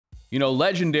You know,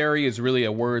 legendary is really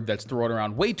a word that's thrown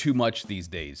around way too much these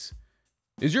days.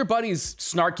 Is your buddy's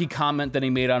snarky comment that he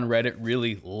made on Reddit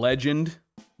really legend?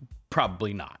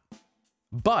 Probably not.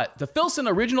 But the Filson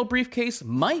Original Briefcase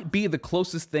might be the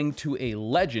closest thing to a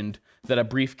legend that a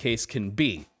briefcase can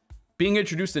be. Being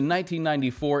introduced in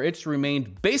 1994, it's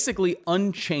remained basically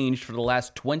unchanged for the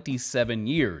last 27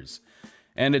 years.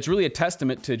 And it's really a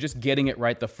testament to just getting it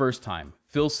right the first time.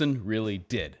 Filson really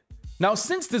did. Now,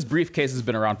 since this briefcase has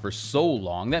been around for so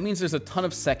long, that means there's a ton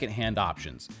of secondhand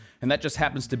options. And that just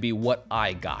happens to be what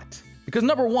I got. Because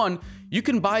number one, you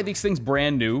can buy these things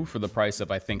brand new for the price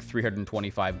of, I think,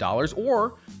 $325,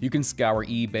 or you can scour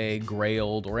eBay,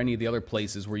 Grailed, or any of the other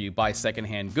places where you buy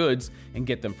secondhand goods and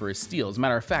get them for a steal. As a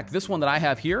matter of fact, this one that I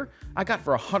have here, I got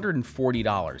for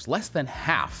 $140, less than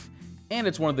half. And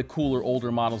it's one of the cooler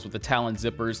older models with the Talon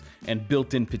zippers and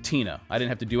built-in patina. I didn't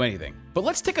have to do anything. But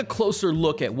let's take a closer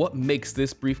look at what makes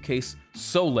this briefcase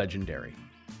so legendary.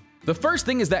 The first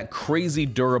thing is that crazy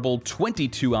durable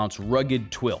 22-ounce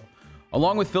rugged twill.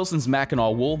 Along with Filson's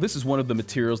Mackinaw wool, this is one of the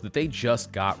materials that they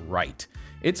just got right.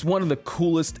 It's one of the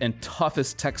coolest and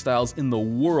toughest textiles in the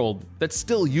world that's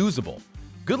still usable.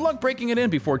 Good luck breaking it in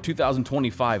before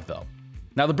 2025 though.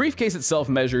 Now the briefcase itself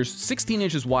measures 16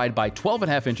 inches wide by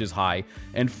 12.5 inches high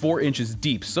and 4 inches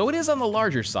deep, so it is on the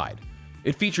larger side.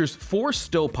 It features 4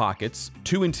 stow pockets,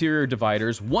 2 interior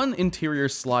dividers, 1 interior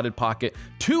slotted pocket,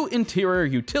 2 interior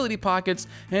utility pockets,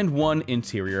 and 1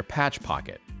 interior patch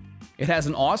pocket. It has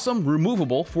an awesome,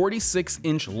 removable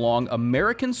 46-inch long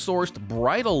American-sourced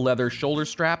bridal leather shoulder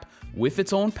strap with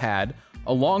its own pad,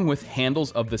 along with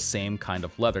handles of the same kind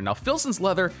of leather. Now, Filson's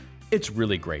leather, it's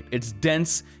really great. It's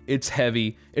dense, it's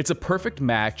heavy, it's a perfect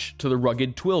match to the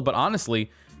rugged twill, but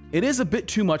honestly, it is a bit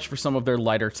too much for some of their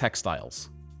lighter textiles.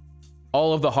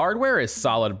 All of the hardware is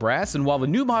solid brass, and while the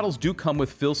new models do come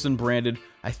with Filson branded,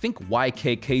 I think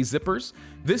YKK zippers,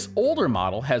 this older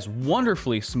model has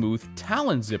wonderfully smooth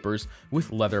Talon zippers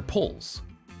with leather pulls.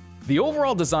 The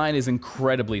overall design is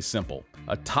incredibly simple.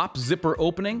 A top zipper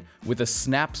opening with a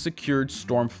snap-secured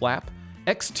storm flap,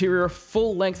 exterior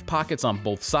full-length pockets on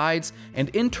both sides, and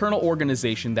internal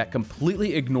organization that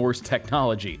completely ignores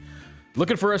technology.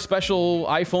 Looking for a special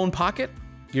iPhone pocket?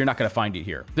 You're not going to find it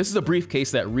here. This is a briefcase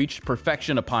that reached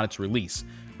perfection upon its release,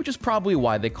 which is probably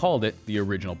why they called it the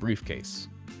original briefcase.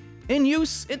 In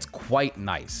use, it's quite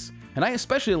nice, and I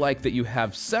especially like that you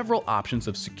have several options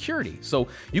of security, so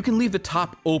you can leave the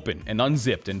top open and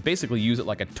unzipped and basically use it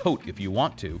like a tote if you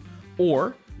want to,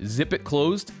 or zip it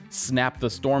closed, snap the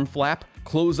storm flap,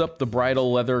 close up the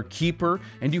bridal leather keeper,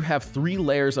 and you have 3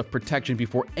 layers of protection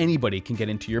before anybody can get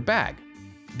into your bag.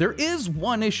 There is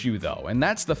one issue though, and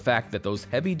that's the fact that those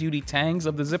heavy-duty tangs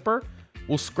of the zipper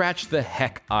will scratch the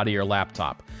heck out of your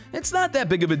laptop. It's not that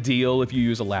big of a deal if you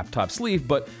use a laptop sleeve,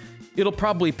 but it'll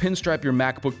probably pinstripe your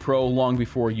MacBook Pro long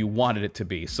before you wanted it to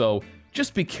be, so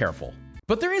just be careful.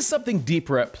 But there is something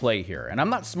deeper at play here, and I'm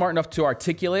not smart enough to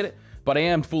articulate it, but I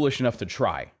am foolish enough to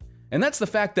try. And that's the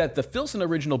fact that the Filson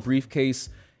Original Briefcase,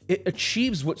 it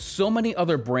achieves what so many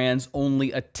other brands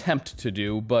only attempt to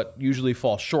do, but usually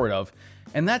fall short of,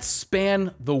 and that's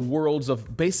span the worlds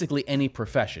of basically any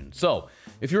profession. So,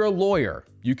 if you're a lawyer,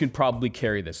 you can probably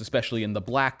carry this, especially in the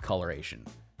black coloration.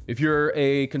 If you're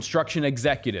a construction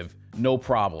executive, no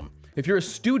problem. If you're a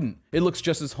student, it looks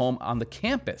just as home on the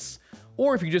campus.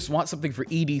 Or if you just want something for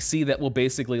EDC that will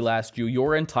basically last you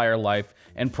your entire life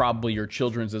and probably your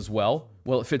children's as well,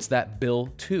 well, it fits that bill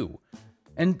too.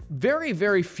 And very,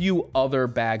 very few other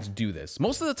bags do this.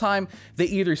 Most of the time, they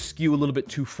either skew a little bit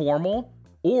too formal,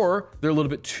 or they're a little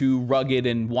bit too rugged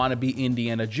and wannabe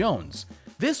Indiana Jones.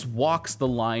 This walks the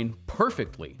line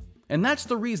perfectly, and that's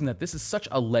the reason that this is such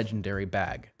a legendary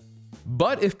bag.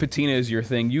 But if patina is your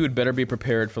thing, you had better be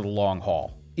prepared for the long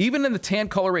haul. Even in the tan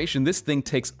coloration, this thing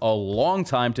takes a long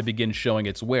time to begin showing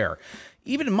its wear.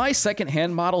 Even my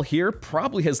second-hand model here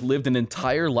probably has lived an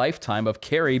entire lifetime of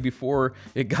carry before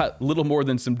it got little more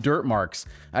than some dirt marks.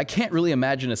 I can't really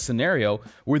imagine a scenario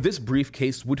where this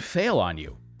briefcase would fail on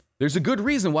you. There's a good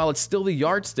reason why it's still the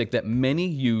yardstick that many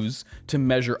use to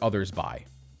measure others by.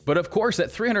 But of course,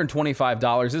 at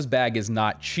 $325, this bag is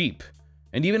not cheap.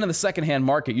 And even in the secondhand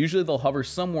market, usually they'll hover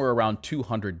somewhere around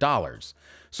 $200.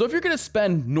 So if you're gonna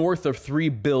spend north of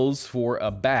 $3 for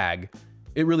a bag,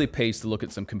 it really pays to look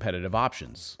at some competitive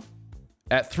options.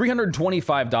 At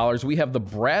 $325, we have the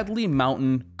Bradley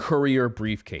Mountain Courier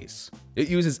Briefcase. It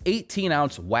uses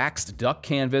 18-ounce waxed duck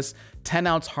canvas,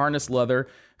 10-ounce harness leather,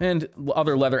 and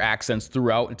other leather accents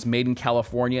throughout. It's made in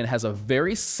California and has a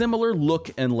very similar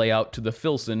look and layout to the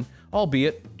Filson,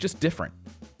 albeit just different.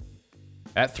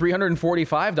 At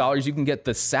 $345, you can get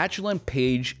the Satchel &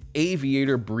 Page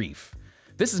Aviator Brief.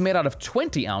 This is made out of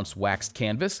 20-ounce waxed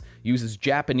canvas, uses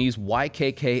Japanese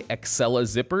YKK Excella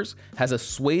zippers, has a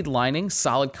suede lining,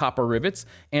 solid copper rivets,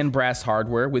 and brass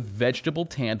hardware with vegetable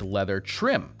tanned leather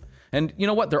trim. And you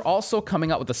know what? They're also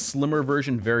coming out with a slimmer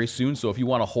version very soon, so if you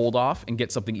want to hold off and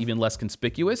get something even less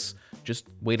conspicuous, just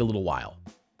wait a little while.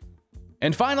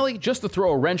 And finally, just to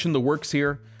throw a wrench in the works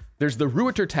here, there's the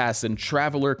Ruitertassen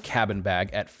Traveler Cabin Bag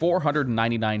at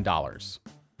 $499.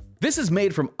 This is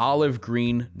made from olive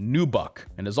green nubuck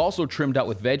and is also trimmed out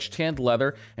with veg tanned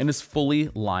leather and is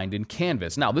fully lined in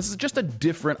canvas. Now, this is just a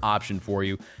different option for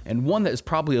you and one that is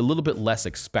probably a little bit less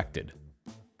expected.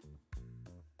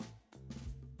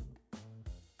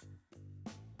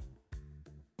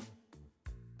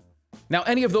 Now,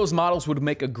 any of those models would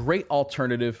make a great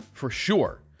alternative for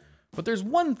sure, but there's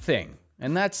one thing,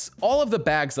 and that's all of the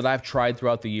bags that I've tried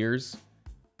throughout the years,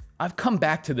 I've come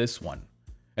back to this one.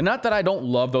 And not that I don't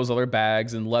love those other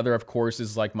bags, and leather, of course,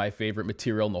 is like my favorite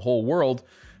material in the whole world,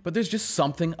 but there's just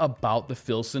something about the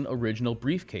Filson Original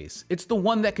Briefcase. It's the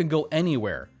one that can go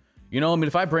anywhere. You know, I mean,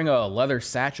 if I bring a leather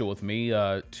satchel with me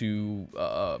to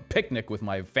a picnic with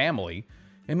my family,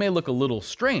 it may look a little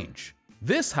strange.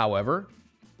 This, however,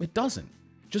 it doesn't.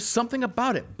 Just something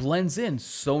about it blends in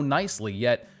so nicely,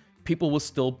 yet people will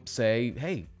still say,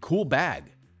 hey, cool bag,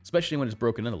 especially when it's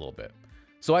broken in a little bit.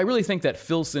 So I really think that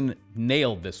Filson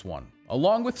nailed this one,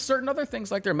 along with certain other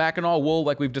things like their Mackinaw wool,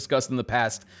 like we've discussed in the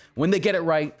past. When they get it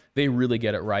right, they really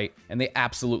get it right, and they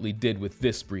absolutely did with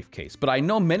this briefcase. But I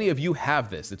know many of you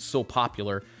have this, it's so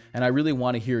popular, and I really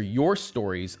want to hear your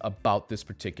stories about this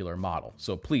particular model.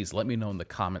 So please let me know in the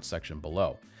comment section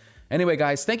below. Anyway,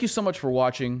 guys, thank you so much for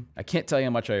watching. I can't tell you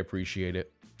how much I appreciate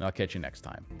it. I'll catch you next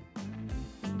time.